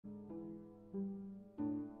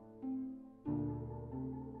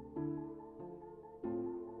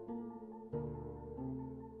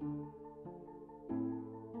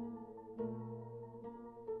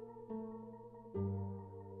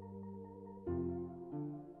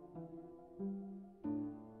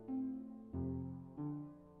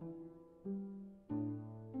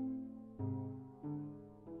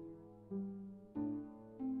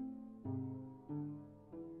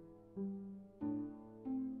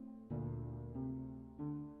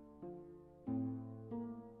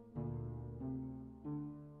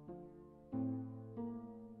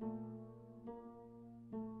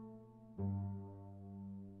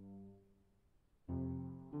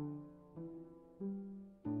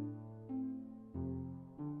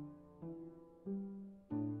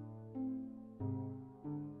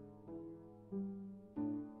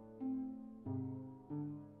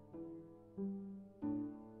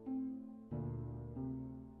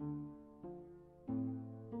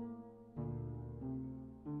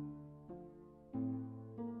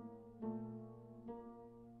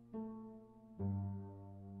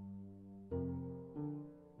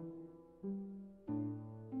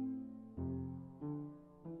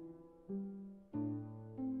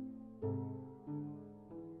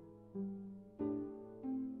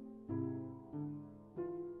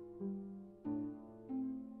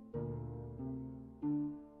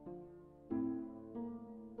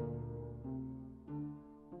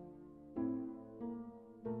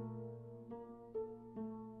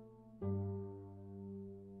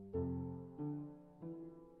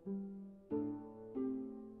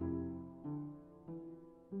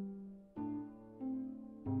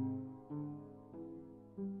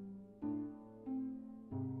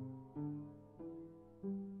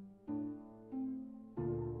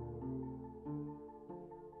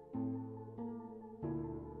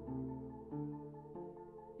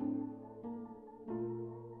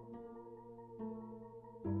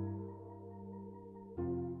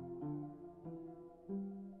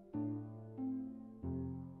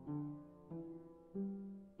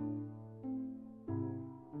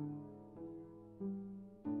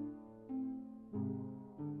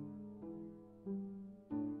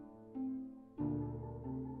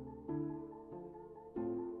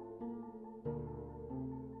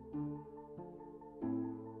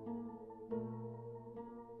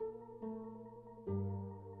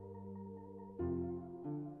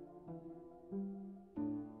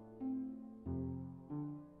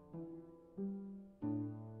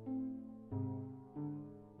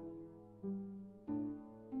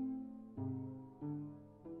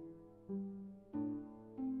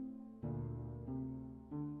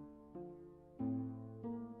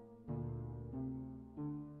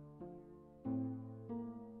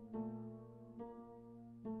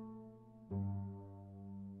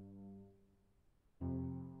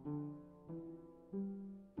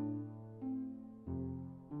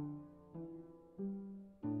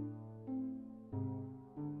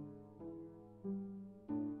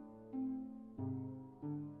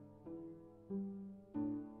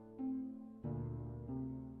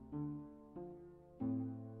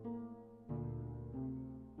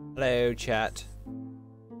Hello, chat.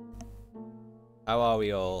 How are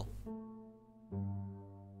we all?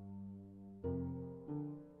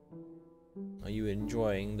 Are you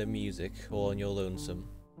enjoying the music all on your lonesome?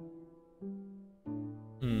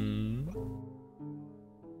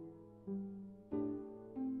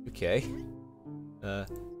 Okay.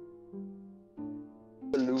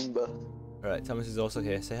 Balloomba. Alright, Thomas is also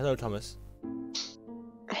here. Say hello, Thomas.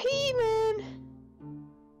 Hey, man!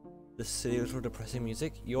 The silly little depressing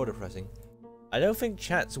music? You're depressing. I don't think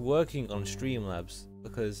chat's working on Streamlabs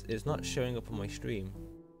because it's not showing up on my stream.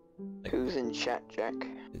 Like, Who's in chat, Jack?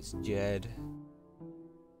 it's Jed.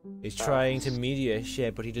 He's trying to media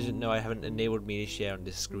share, but he doesn't know I haven't enabled media share on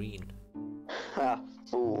this screen. Ha,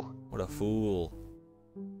 fool. What a fool.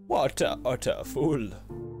 What a utter fool.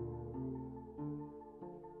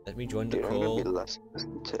 Let me join the Dude, I'm gonna be the call. last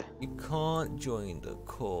person to... You can't join the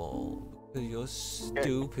call because you're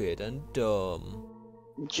stupid and dumb.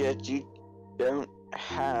 Jed, you don't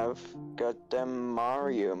have goddamn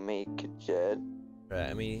Mario Maker, Jed. Right,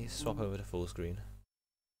 let me swap over to full screen.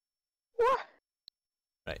 What?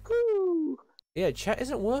 Right. Woo! Yeah, chat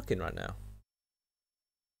isn't working right now.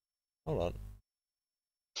 Hold on.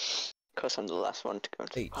 Cause I'm the last one to go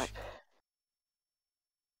into the H. pipe.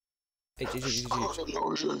 H.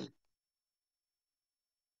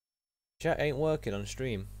 Chat ain't working on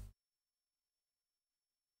stream.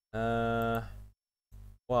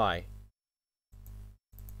 Why?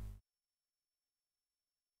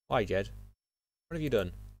 Why, Jed? What have you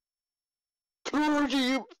done?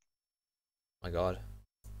 My God.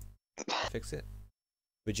 Fix it.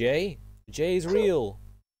 Vijay? Vijay is real.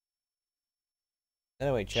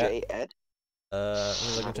 Anyway, chat. J Ed?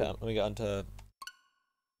 Let me get onto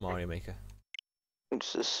Mario Maker.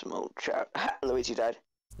 It's a small chat. Luigi died.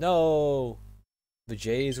 No!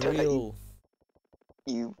 Vijay is Don't let real.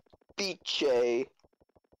 You beat J.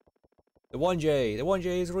 The 1J! The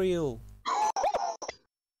 1J is real!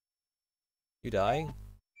 You dying?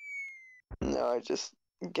 No, I just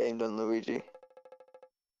gamed on Luigi.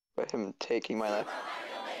 By him taking my life.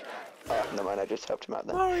 Oh, never mind, I just helped him out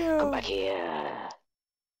then. Mario! Come back here!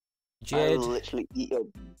 Jed, I'll literally eat your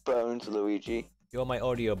bones, Luigi. you're my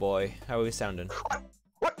audio boy. How are we sounding?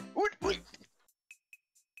 What?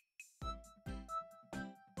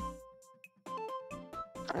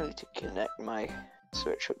 I need to connect my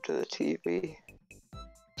Switch up to the TV.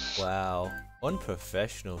 Wow.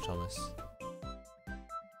 Unprofessional, Thomas.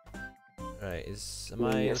 Right, am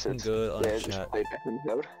I Yes, looking it's good on there, chat? display button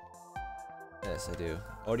code. Yes, I do.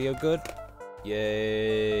 Audio good?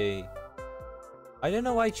 Yay! I don't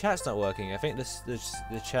know why chat's not working. I think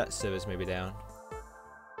the chat service may be down.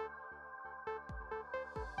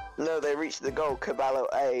 No, they reached the goal, Caballo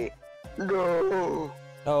A. No!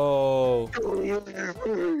 Oh!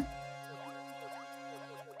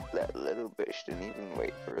 That little bitch didn't even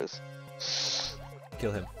wait for us.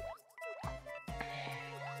 Kill him.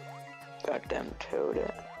 Goddamn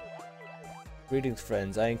Toad. Greetings,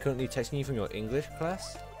 friends. I am currently texting you from your English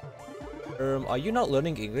class. Are you not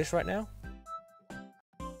learning English right now?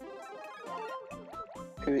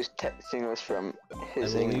 Who's texting us from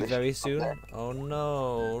his I will leave English? very soon. Oh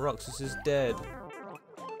no, Roxas is dead.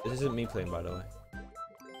 This isn't me playing, by the way.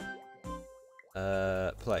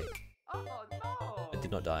 Play. Oh no! I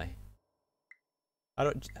did not die.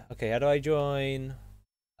 Okay, how do I join?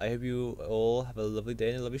 I hope you all have a lovely day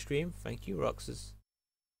and a lovely stream. Thank you, Roxas.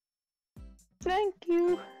 Thank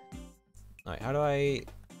you. Alright, how do I...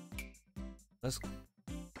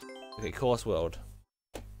 Okay, course world.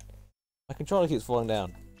 My controller keeps falling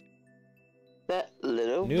down. That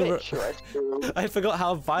little New bitch right through. I forgot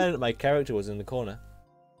how violent my character was in the corner.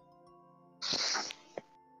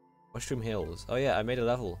 Mushroom Hills. Oh yeah, I made a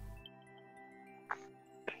level.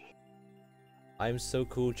 I'm so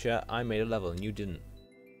cool, chat. I made a level and you didn't.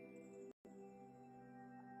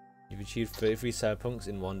 You've achieved 33 cyberpunks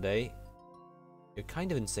in one day. You're kind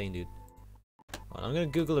of insane, dude. Well, I'm gonna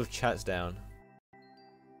Google if chat's down.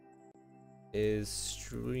 Is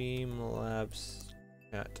Streamlabs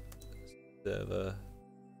chat server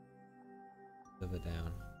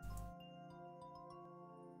down?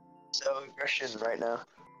 So aggression right now.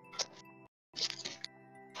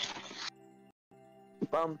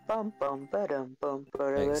 Bum bum bum ba-dum bum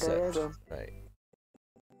Accept. ba-da-ba-da-bum. Right.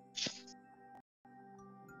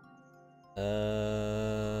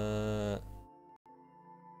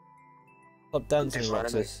 Stop dancing, Just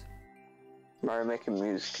Roxas. Mario making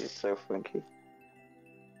music is so funky.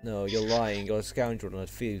 No, you're lying. You're a scoundrel and a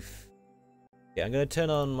thief. Yeah, I'm gonna turn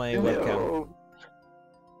on my webcam. No.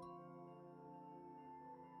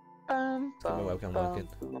 Got my webcam working.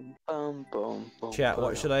 Bum, bum, bum, Chat, what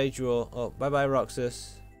bum. should I draw? Oh, bye bye,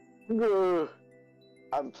 Roxas.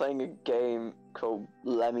 I'm playing a game called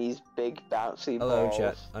Lemmy's Big Bouncy Hello, Balls.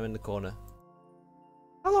 chat. I'm in the corner.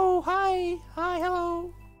 Hello, hi, hello.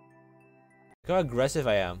 Look how aggressive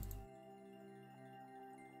I am.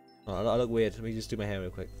 Oh, I look weird. Let me just do my hair real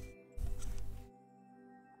quick.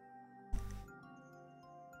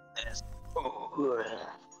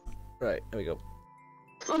 Right, there we go.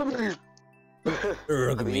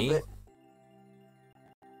 Me.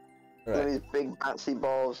 Right. Lemmy's Big Bouncy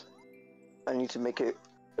Balls. I need to make it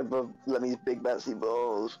above Lemmy's Big Bouncy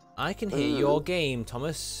Balls. I can hear your game,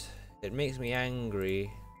 Thomas. It makes me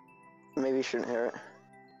angry. Maybe you shouldn't hear it.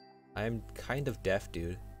 I'm kind of deaf,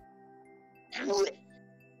 dude.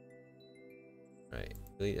 Right,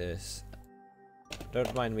 delete this.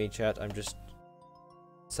 Don't mind me, chat. I'm just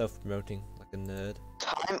self-promoting like a nerd.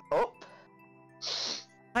 Time up?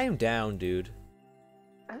 I'm down, dude.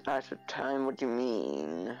 Out of time, what do you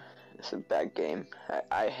mean? It's a bad game.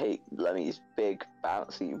 I hate Lemmy's Big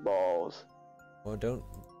Bouncy Balls. Well, don't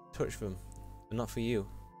touch them. They're not for you.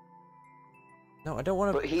 No, I don't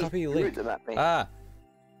want But to he copy threw link. them at me. Ah!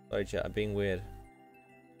 Sorry, chat. I'm being weird.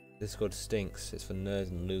 Discord stinks. It's for nerds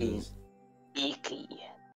and losers. Icky.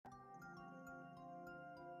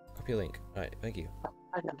 Copy link. Alright, thank you.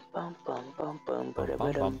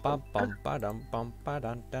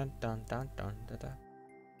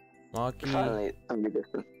 Marky Finally, something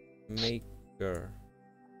different. Maker.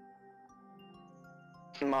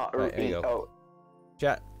 Smart Right, there you routine. go. Oh,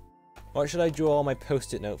 Chat, what should I draw on my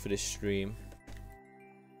post-it note for this stream?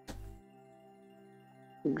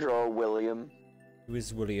 draw William. Who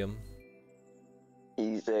is William?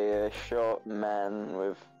 He's a short man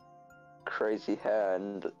with crazy hair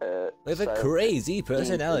and With a crazy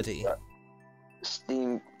personality.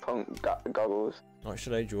 Steampunk goggles. What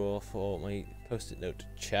should I draw for my post-it note?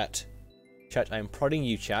 Chat. Chat, I'm prodding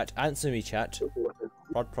you, chat. Answer me, chat.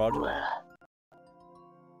 Prod, prod.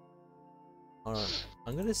 Alright.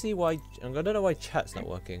 I'm gonna see why. I don't know why chat's not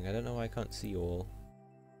working. I don't know why I can't see you all.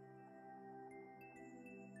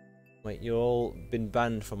 Wait, you're all been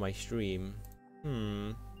banned from my stream.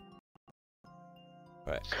 Right.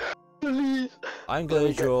 Please. I'm Let gonna me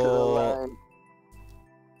get to the draw line.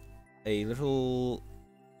 a little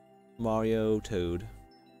Mario Toad.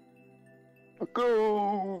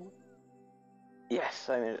 Go. Yes,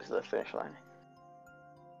 I made it to the finish line.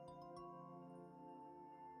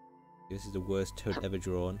 This is the worst Toad ever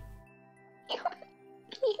drawn.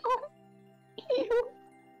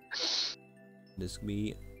 This could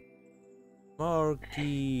be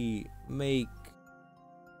Marky make.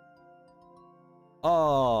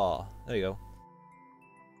 Oh, there you go.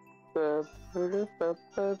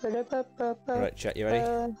 Alright, chat, you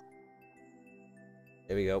ready?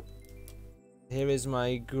 Here we go. Here is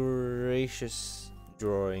my gracious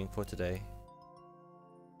drawing for today.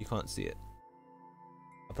 You can't see it.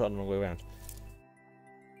 I put it on the wrong way around.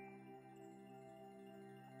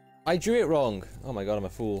 I drew it wrong! Oh my god, I'm a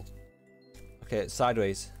fool. Okay, it's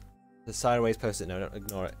sideways. The sideways post-it note, don't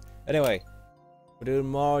ignore it. Anyway, we're doing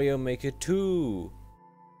Mario Maker 2.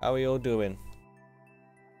 How are you all doing?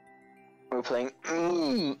 We're playing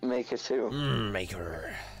Maker 2.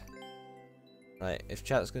 Maker. Right, if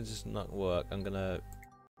chat's gonna just not work, I'm gonna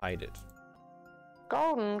hide it.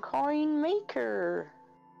 Golden Coin Maker.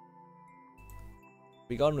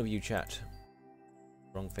 Be gone with you, chat.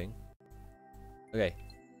 Wrong thing. Okay.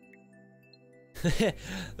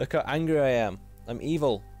 Look how angry I am. I'm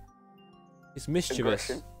evil. It's mischievous.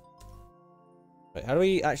 Aggression. Right, how do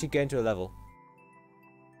we actually get into a level?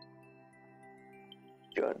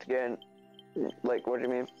 Do you want to get in? Like, what do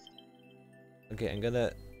you mean? Okay, I'm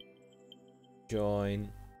gonna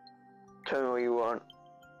join. Tell me what you want.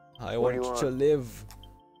 I What do want you to want? live.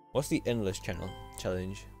 What's the endless channel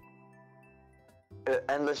challenge?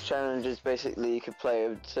 Endless challenge is basically you can play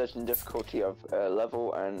a certain difficulty of a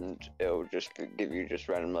level and it'll just give you just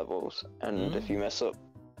random levels. And if you mess up,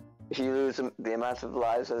 if you lose the amount of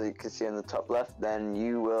lives as you can see in the top left, then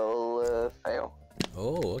you will fail.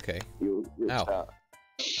 Oh, okay. You'll Ow. start.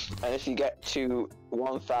 And if you get to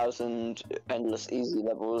 1,000 endless easy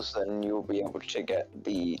levels, then you'll be able to get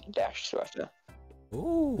the dash sweater.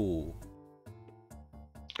 Ooh.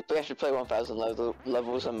 We actually play 1,000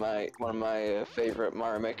 levels on one of my favorite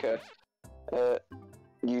Mario Maker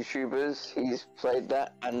YouTubers. He's played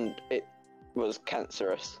that and it was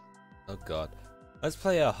cancerous. Oh god. Let's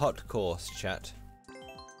play a hot course, chat.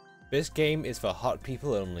 This game is for hot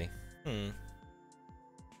people only.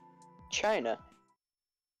 China.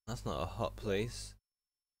 That's not a hot place.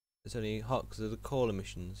 It's only hot because of the coal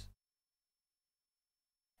emissions.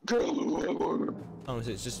 Thomas,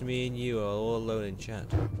 it's just me and you are all alone in chat.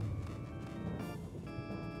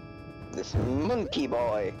 this monkey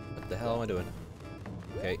boy. What the hell am I doing?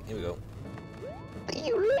 Okay, here we go.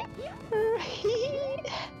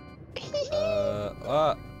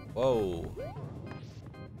 Whoa.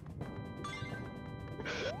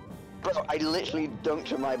 Bro, I literally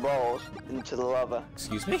dunked my balls into the lava.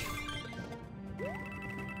 Excuse me?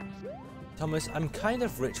 Thomas, I'm kind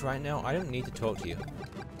of rich right now. I don't need to talk to you.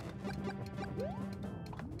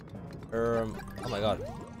 Oh my god.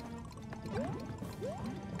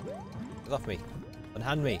 Get off me.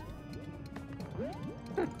 Unhand me.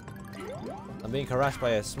 I'm being harassed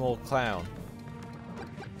by a small clown.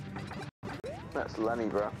 That's Lenny,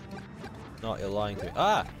 bro. Not, you're lying to me.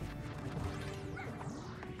 Ah!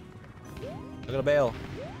 I got a bail.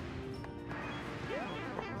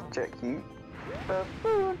 Check you.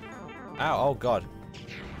 Ow, oh god.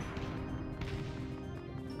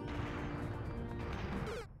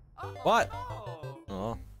 What?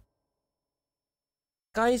 Oh.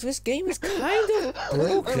 Guys, this game is kind of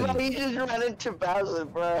broken. He just ran into Bowser,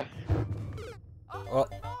 bro. Well,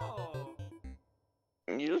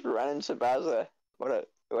 You just ran into Bowser. What a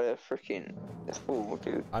freaking fool,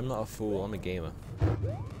 dude. I'm not a fool, I'm a gamer.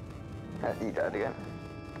 You died again.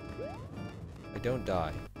 I don't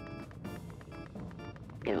die.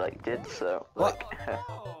 You like did so. What? Like,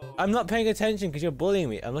 I'm not paying attention because you're bullying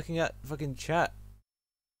me. I'm looking at fucking chat.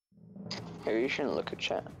 maybe you shouldn't look at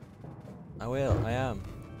chat. I will, I am.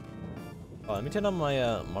 Oh, let me turn on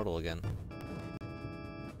my model again.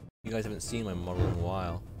 You guys haven't seen my model in a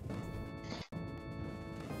while.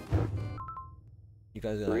 You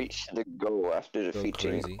guys are Reach the goal after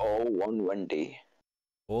defeating crazy. all one Wendy.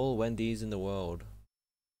 all Wendy's in the world.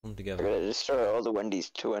 Come I'm together. gonna destroy all the Wendy's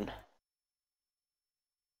to win.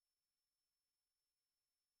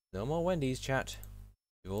 No more Wendy's, chat.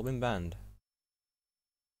 You've all been banned.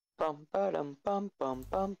 Bum ba-dum bum bum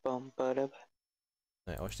bum bum ba-dum.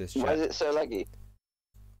 Right, watch this Why chat. is it so laggy?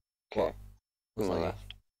 Okay. What's my laggy?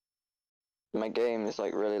 left. My game is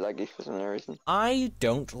like really laggy for some reason. I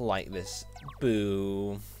don't like this.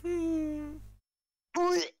 Boo. Can't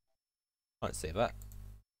say that.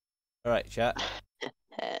 Alright, chat.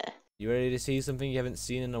 You ready to see something you haven't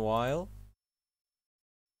seen in a while?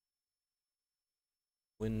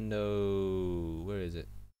 Window... where is it?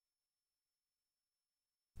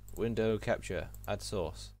 Window capture. Add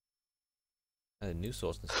source. Add a new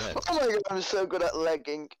source instead. Oh my god, I'm so good at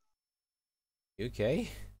lagging. You okay?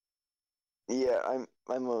 Yeah, I'm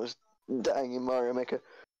almost dying in Mario Maker.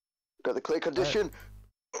 Got the clay condition.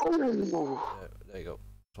 Ooh. There you go.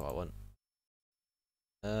 That's what I want.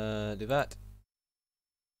 Do that.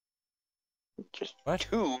 Just What?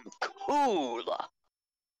 too cool.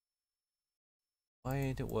 Why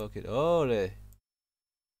ain't it working? Oh,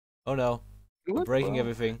 oh no. I'm breaking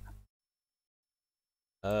everything.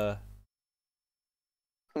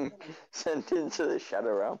 Sent into the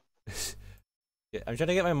shadow realm. Yeah, I'm trying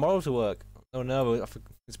to get my model to work. Oh no,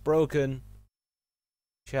 it's broken.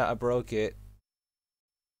 Chat, I broke it.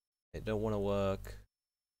 It don't want to work.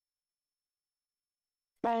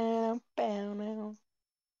 Bow, bow, bow.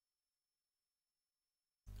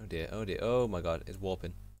 Oh dear, oh my god, it's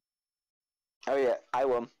warping. Oh yeah, I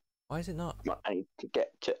won. Why is it not? I need to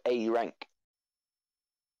get to A rank.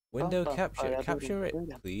 Window capture, capture it,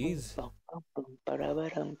 please. No,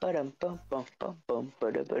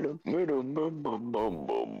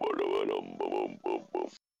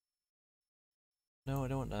 I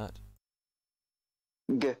don't want that.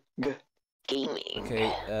 Gaming.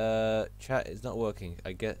 Okay, chat is not working.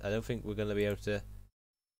 I don't think we're gonna be able to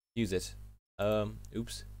use it.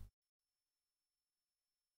 Oops.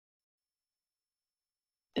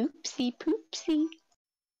 Oopsie poopsie.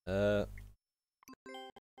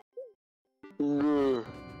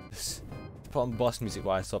 Put on boss music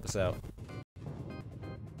while I sort this out.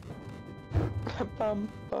 Bum,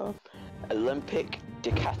 bum. Olympic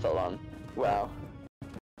decathlon. Wow.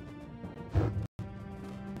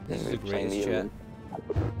 This is the We're playing greatest chat.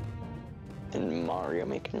 In Mario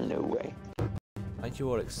Maker, no way. Aren't you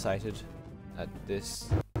all excited at this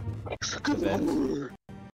event?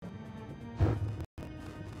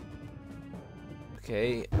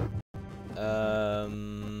 Okay.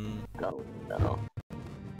 No.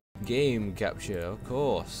 Game capture, of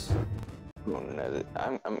course. Oh, no,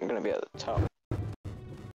 I'm gonna be at the top. I'm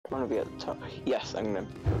gonna be at the top. Yes, I'm gonna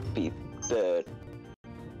be third.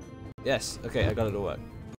 Yes, okay, I got it to work.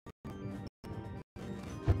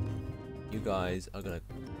 You guys are gonna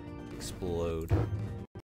explode.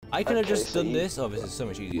 I could have Okay, just so done this. Oh, this is so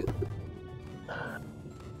much easier. Right,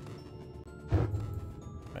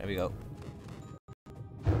 here we go.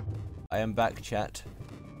 I am back, chat.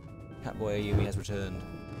 Catboy Ayumi has returned.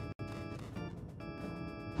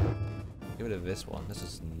 get rid of this one. This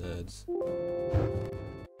is nerds.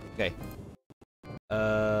 Okay.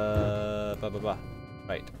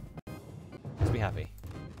 Right. Let's be happy.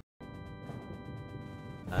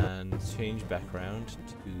 And change background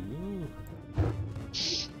to...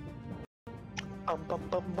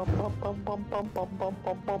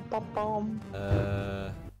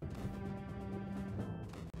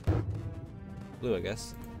 blue, I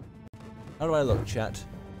guess. How do I look, chat?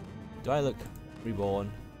 Do I look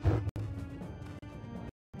reborn? Do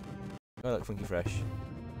I look funky fresh?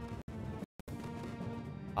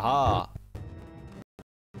 Aha!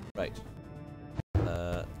 Right.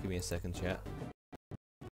 Give me a second, chat.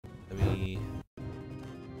 Let me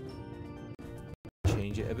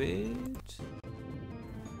change it a bit.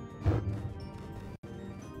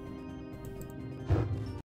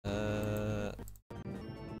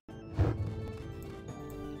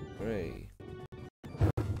 Gray.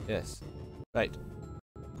 Yes. Right.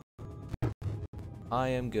 I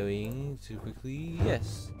am going to quickly...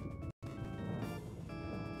 Yes.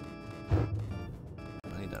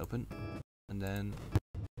 I need to open. And then...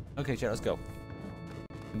 Okay, chat, let's go.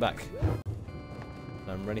 I'm back.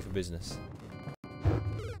 I'm ready for business.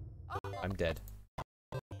 I'm dead.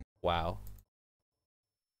 Wow.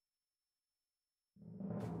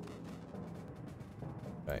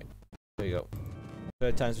 Right. There you go.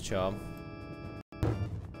 Third time's the charm.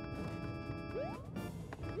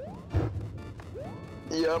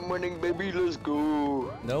 Yeah, I'm winning, baby. Let's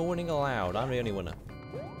go. No winning allowed. I'm the only winner.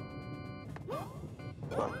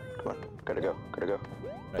 Come on. Gotta go.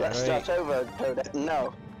 Right, Let's start over, Toad.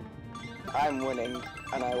 No. I'm winning,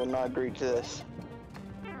 and I will not agree to this.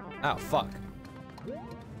 Ow, fuck.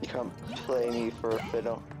 You can't play me for a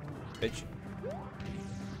fiddle. Bitch.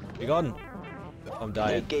 You gone? I'm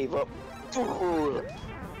dying. They gave up. Ooh.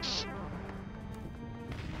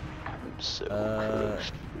 I'm so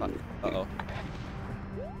crushed. Fuck. Uh-oh.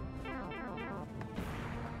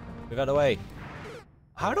 Move out of the way.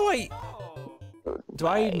 How do I... Do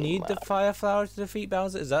I need the fire flower to defeat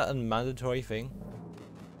Bowser? Is that a mandatory thing?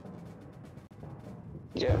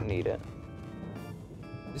 You don't need it.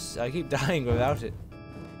 I keep dying without it.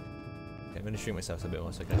 Okay, I'm gonna shoot myself a bit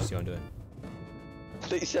more so I can see what I'm doing.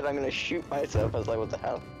 They said I'm gonna shoot myself. I was like, what the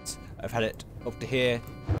hell? I've had it up to here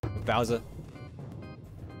with Bowser.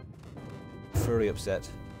 Furry upset.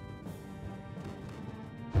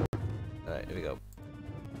 Alright, here we go.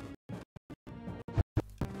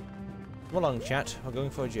 Come along, chat. We're going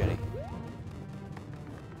for a journey.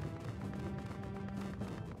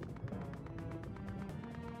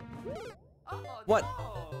 What?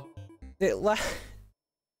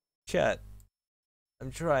 Chat.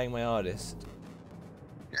 I'm trying my hardest.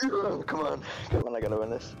 Come on, I gotta win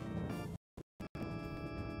this.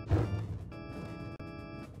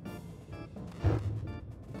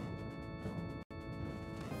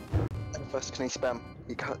 First, can he spam?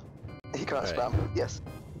 He can't right. Spam. Yes.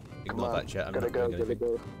 Ignore that, chat. I'm gotta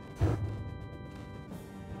go.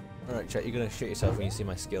 Alright, chat, you're gonna shit yourself when you see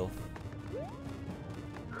my skill.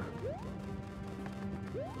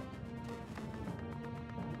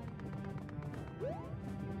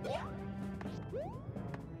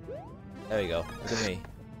 There we go. Look at me.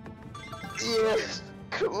 Yes!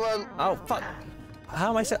 Come on! Oh, fuck!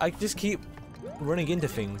 How am I just keep running into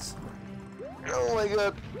things. Oh my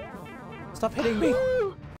god! Stop hitting me!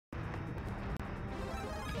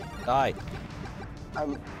 Die!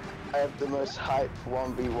 I have the most hype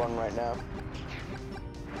 1v1 right now.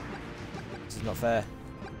 This is not fair.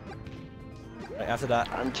 Right, after that...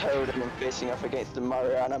 I'm Toad and I'm facing off against the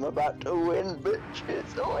Mario and I'm about to win,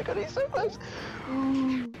 bitches! Oh my god, he's so close!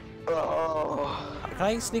 Oh. Can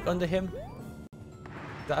I sneak under him?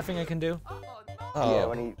 Is that a thing I can do? Oh. Yeah,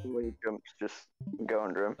 when he jumps, just go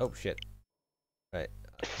under him. Oh shit. Right.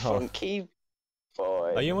 Funky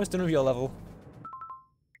boy. Are you almost done with your level?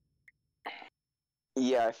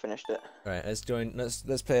 Yeah, I finished it. Right, let's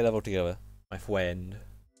play a level together, my friend.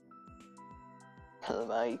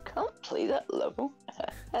 Hello, you can't play that level.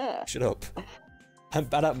 Shut up. I'm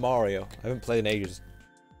bad at Mario. I haven't played in ages.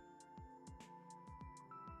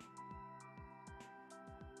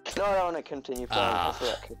 No, I want to continue playing.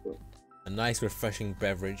 A nice refreshing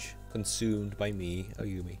beverage consumed by me,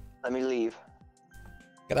 Ayumi. Let me leave.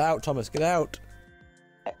 Get out, Thomas, get out!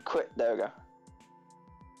 Quit, there we go.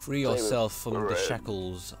 Free yourself from the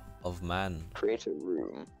shackles of man. Create a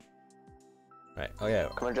room. Right, oh yeah.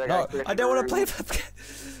 Come on, Jack. No, I don't want to play.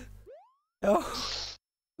 No,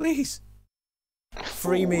 please.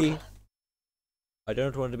 Free me. I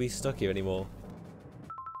don't want to be stuck here anymore.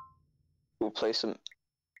 We'll play some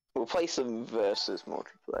versus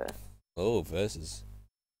multiplayer. Oh, versus.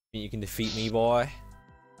 You can defeat me, boy.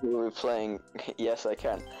 We're playing. Yes, I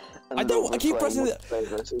can. I don't. I keep pressing the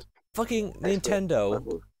fucking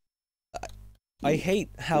Nintendo. I hate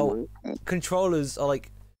how controllers are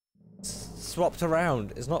like swapped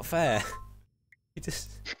around. It's not fair. You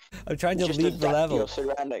just. I'm trying to leave the level. Your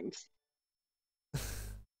surroundings.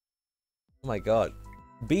 Oh my god.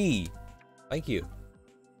 B. Thank you.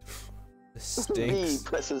 This stinks. B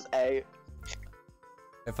presses A.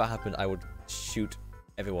 If that happened, I would shoot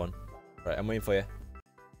everyone. Right, I'm waiting for you.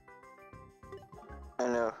 I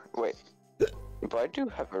know. Wait. But I do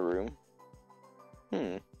have a room.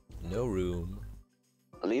 No room.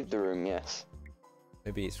 Leave the room, yes.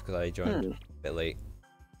 Maybe it's because I joined a bit late.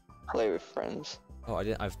 Play with friends. Oh, I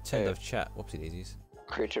didn't. I've turned off chat. Whoopsie daisies.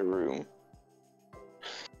 Create a room.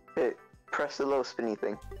 Hey, press the little spinny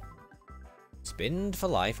thing. Spinned for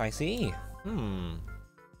life, I see.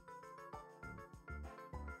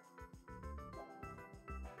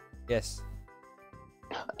 Yes.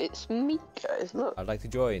 It's me, guys, look. I'd like to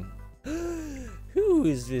join. Who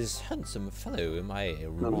is this handsome fellow in my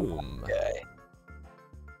room? Okay.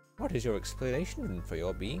 What is your explanation for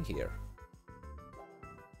your being here?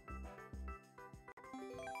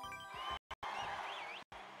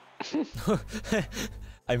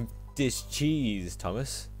 I'm discheesed,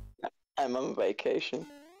 Thomas. I'm on vacation.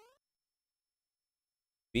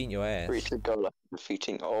 Beating your ass. Reach the goal of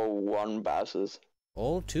defeating all 1 Bowser's.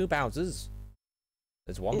 All 2 Bowsers?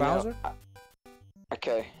 There's 1 Bowser?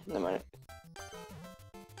 Okay, never mind.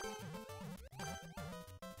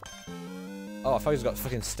 Oh, I thought he just got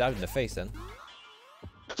fucking stabbed in the face then.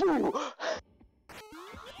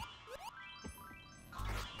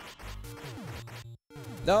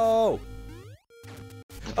 No!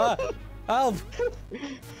 Ah! Help!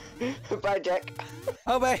 Bye, Jack.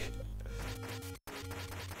 Help me!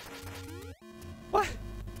 What?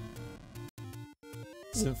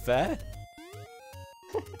 This isn't fair.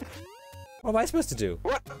 What am I supposed to do?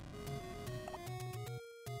 What?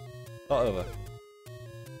 Not over.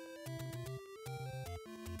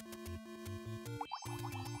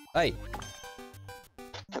 Hey!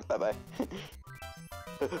 Bye-bye.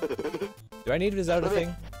 Do I need the Zelda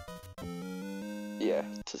thing? Yeah,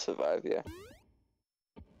 to survive, yeah.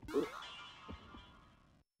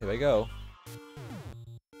 Here we go.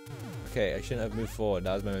 Okay, I shouldn't have moved forward,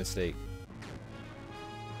 that was my mistake.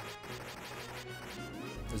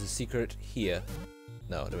 There's a secret here.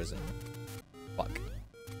 No, there isn't. Fuck.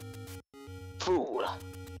 Fool.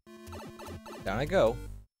 Down I go.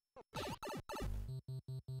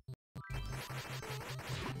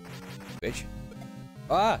 Bitch.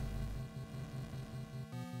 Ah!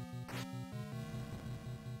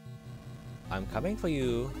 I'm coming for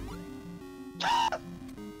you.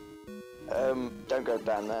 Don't go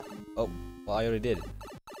down there. Oh, well I already did.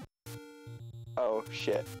 Oh,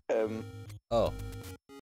 shit. Oh. Well,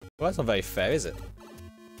 that's not very fair, is it?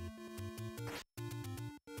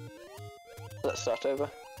 Let's start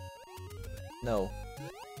over. No.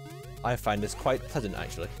 I find this quite pleasant,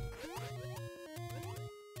 actually.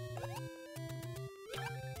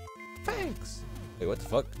 Thanks! Wait, what the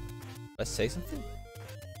fuck? Let's say something?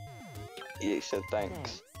 You said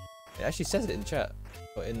thanks. It actually says it in chat.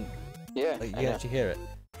 But in... Yeah, like, you I can know. actually hear it.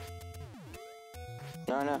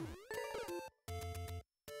 No, no.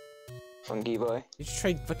 Funky boy. You just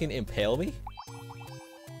tried to fucking impale me?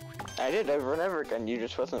 I did over and over again, you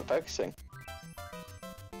just wasn't focusing.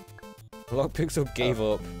 Lockpixel gave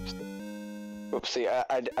up. Oopsie,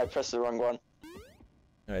 I pressed the wrong one.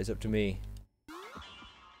 Alright, it's up to me.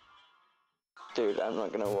 Dude, I'm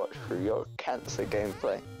not gonna watch through your cancer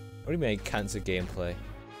gameplay. What do you mean, cancer gameplay?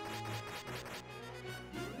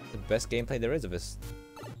 The best gameplay there is of this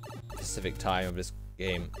specific time of this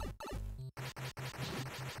game.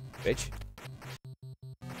 Bitch.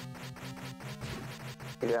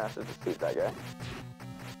 You don't have to defeat that guy.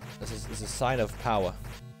 This is a sign of power.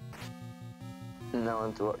 No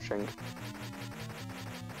one's watching.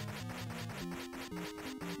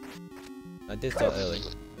 I did start early.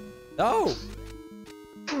 No!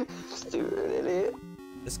 Stupid idiot.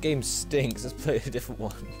 This game stinks. Let's play a different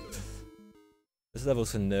one. This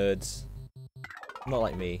level's for nerds. Not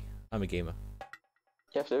like me. I'm a gamer.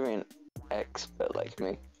 You have to be an expert like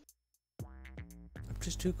me. I'm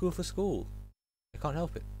just too cool for school. I can't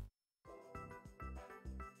help it.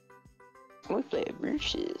 We play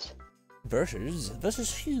versus.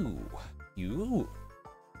 Versus you. You.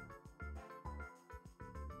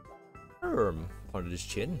 Pointed his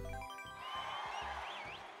chin.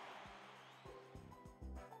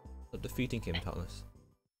 Not defeating him, Thomas.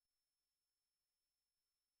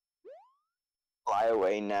 Fly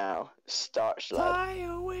away now. Starch lad. Fly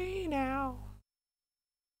away now.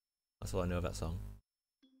 That's all I know of that song.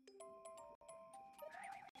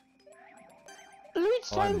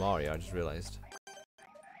 Luigi's Oh, I'm time. Mario, I just realised.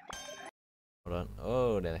 Hold on.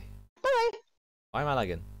 Oh, nearly. Bye. Why am I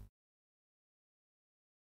lagging?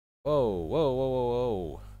 Whoa, whoa, whoa, whoa,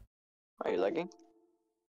 whoa. Are you lagging?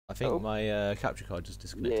 I think Oh. my capture card just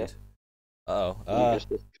disconnected. Yeah. Uh-oh. You just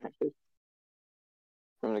disconnected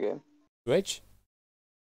from the game. Rich?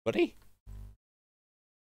 Buddy?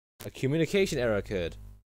 A communication error occurred.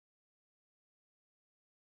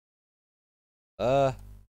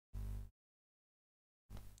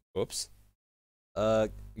 Whoops.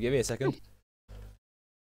 Give me a second.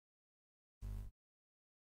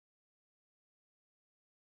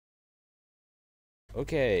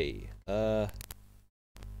 Okay.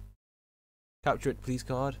 Capture it, please,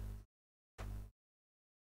 card.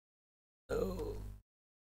 Oh.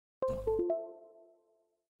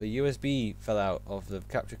 The USB fell out of the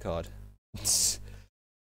capture card.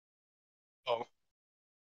 Oh.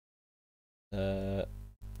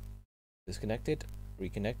 Disconnected.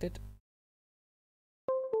 Reconnected.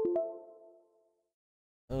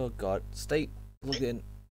 Oh god. Stay plugged in.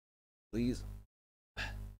 Please.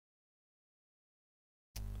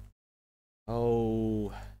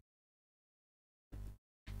 Oh.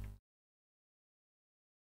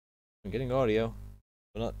 I'm getting audio.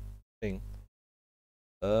 But not thing.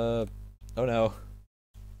 Oh no.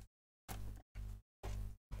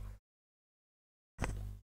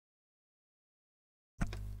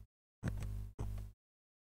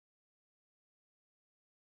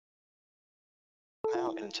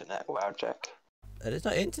 Now internet. Wow, Jack. It's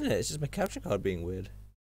not internet, it's just my capture card being weird.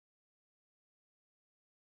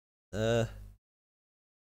 Oh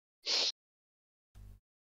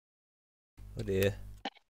dear.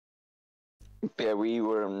 Yeah, we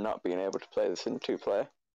were not being able to play this in 2-player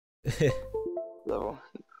level.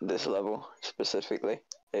 This level specifically,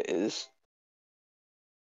 it is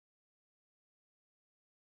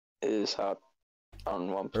hard on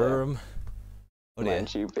 1 player. Oh dear.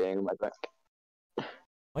 Mind you being on my back.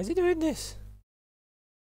 Why is he doing this?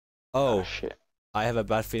 Oh Oh, shit. I have a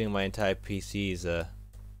bad feeling my entire PC's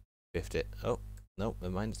biffed it. Oh, no,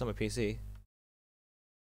 never mind, it's not my PC.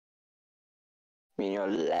 I mean, your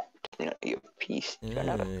laptop, not your PC. You're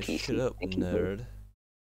not a PC. Shut up, nerd.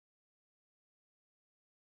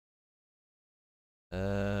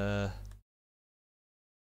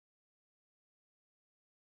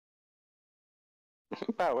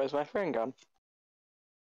 Wow, where's my friend gone?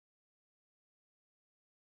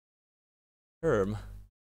 Herm.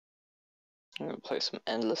 I'm gonna play some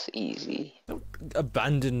Endless Easy. Don't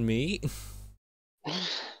abandon me.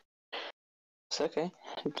 It's okay.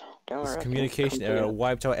 Don't This worry. communication error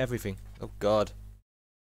wiped out everything. Oh god.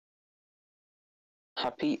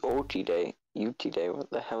 Happy OT Day. UT Day.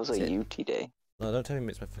 What the hell's Is a it? UT Day? No, don't tell me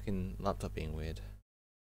it's my fucking laptop being weird.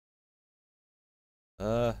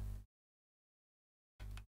 Oh.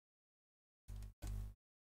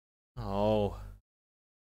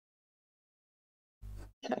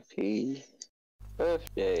 Happy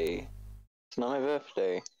birthday. It's not my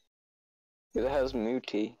birthday. Who the hell's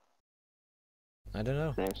Mooty? I don't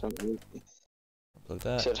know. Name's not Mooty. Plug It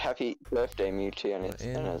that. said happy birthday Mooty and Put it's it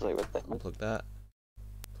in. and I was like, what the hell? Plug that.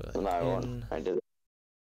 Put No, that I won. in. I did it.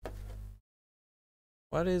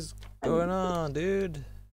 What is going on, dude?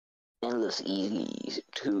 Endless Easy.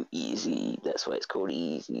 Too easy. That's why it's called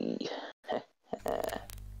easy.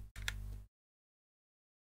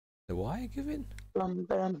 The wire giving? Bum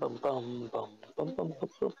bum bum bum bum bum bum bum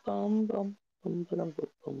bum bum bum bum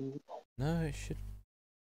bum. No, it should.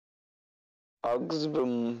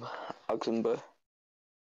 Augsburg.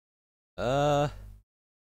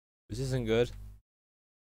 This isn't good.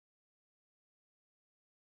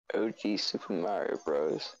 OG Super Mario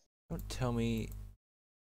Bros. Don't tell me.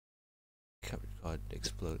 Capture card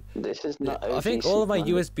exploded. This is not OG I think all of my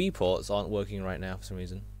Super Mario. USB ports aren't working right now for some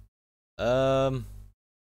reason.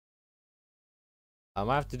 I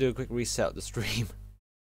might have to do a quick reset of the stream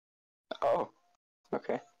Oh,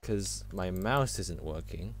 okay. because my mouse isn't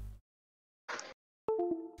working.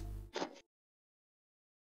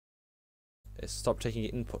 It stopped taking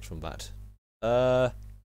inputs from that. Pardon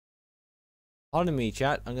me,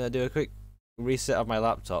 chat. I'm gonna do a quick reset of my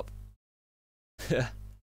laptop.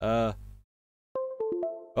 Oh.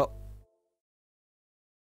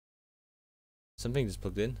 Something just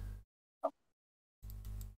plugged in.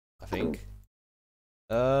 I think.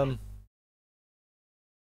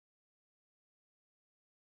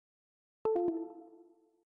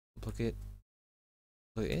 Plug it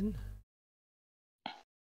in.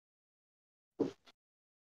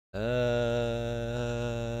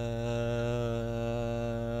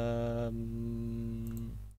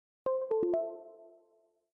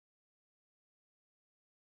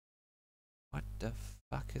 What the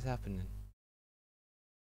fuck is happening?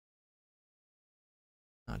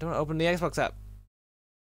 I don't want to open the Xbox app.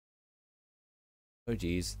 Oh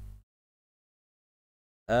jeez.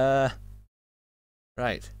 Right.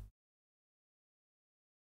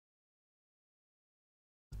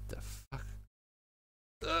 What the fuck?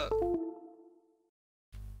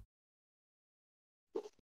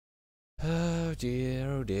 Oh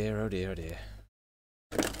dear, oh dear, oh dear, oh dear.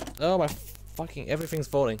 Oh my fucking everything's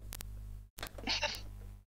falling.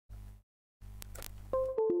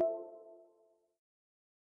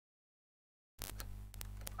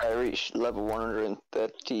 I reached level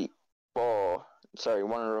 134. Sorry,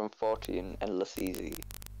 140 in Endless Easy.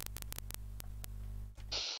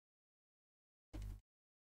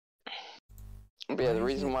 But yeah, the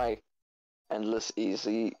reason why Endless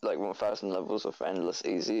Easy, like 1000 levels of Endless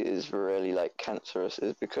Easy, is really like cancerous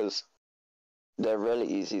is because they're really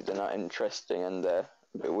easy, they're not interesting, and they're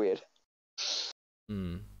a bit weird.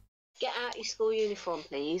 Hmm. Get out your school uniform,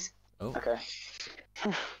 please. Oh. Okay.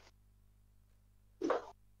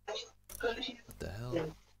 What the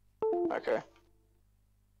hell? Okay.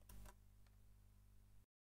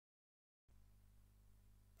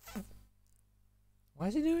 Why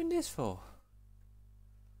is he doing this for?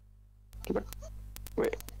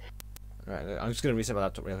 Wait. Right, I'm just gonna reset my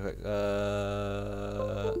laptop real quick.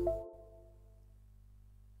 'Cause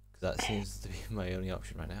that seems to be my only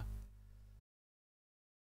option right now.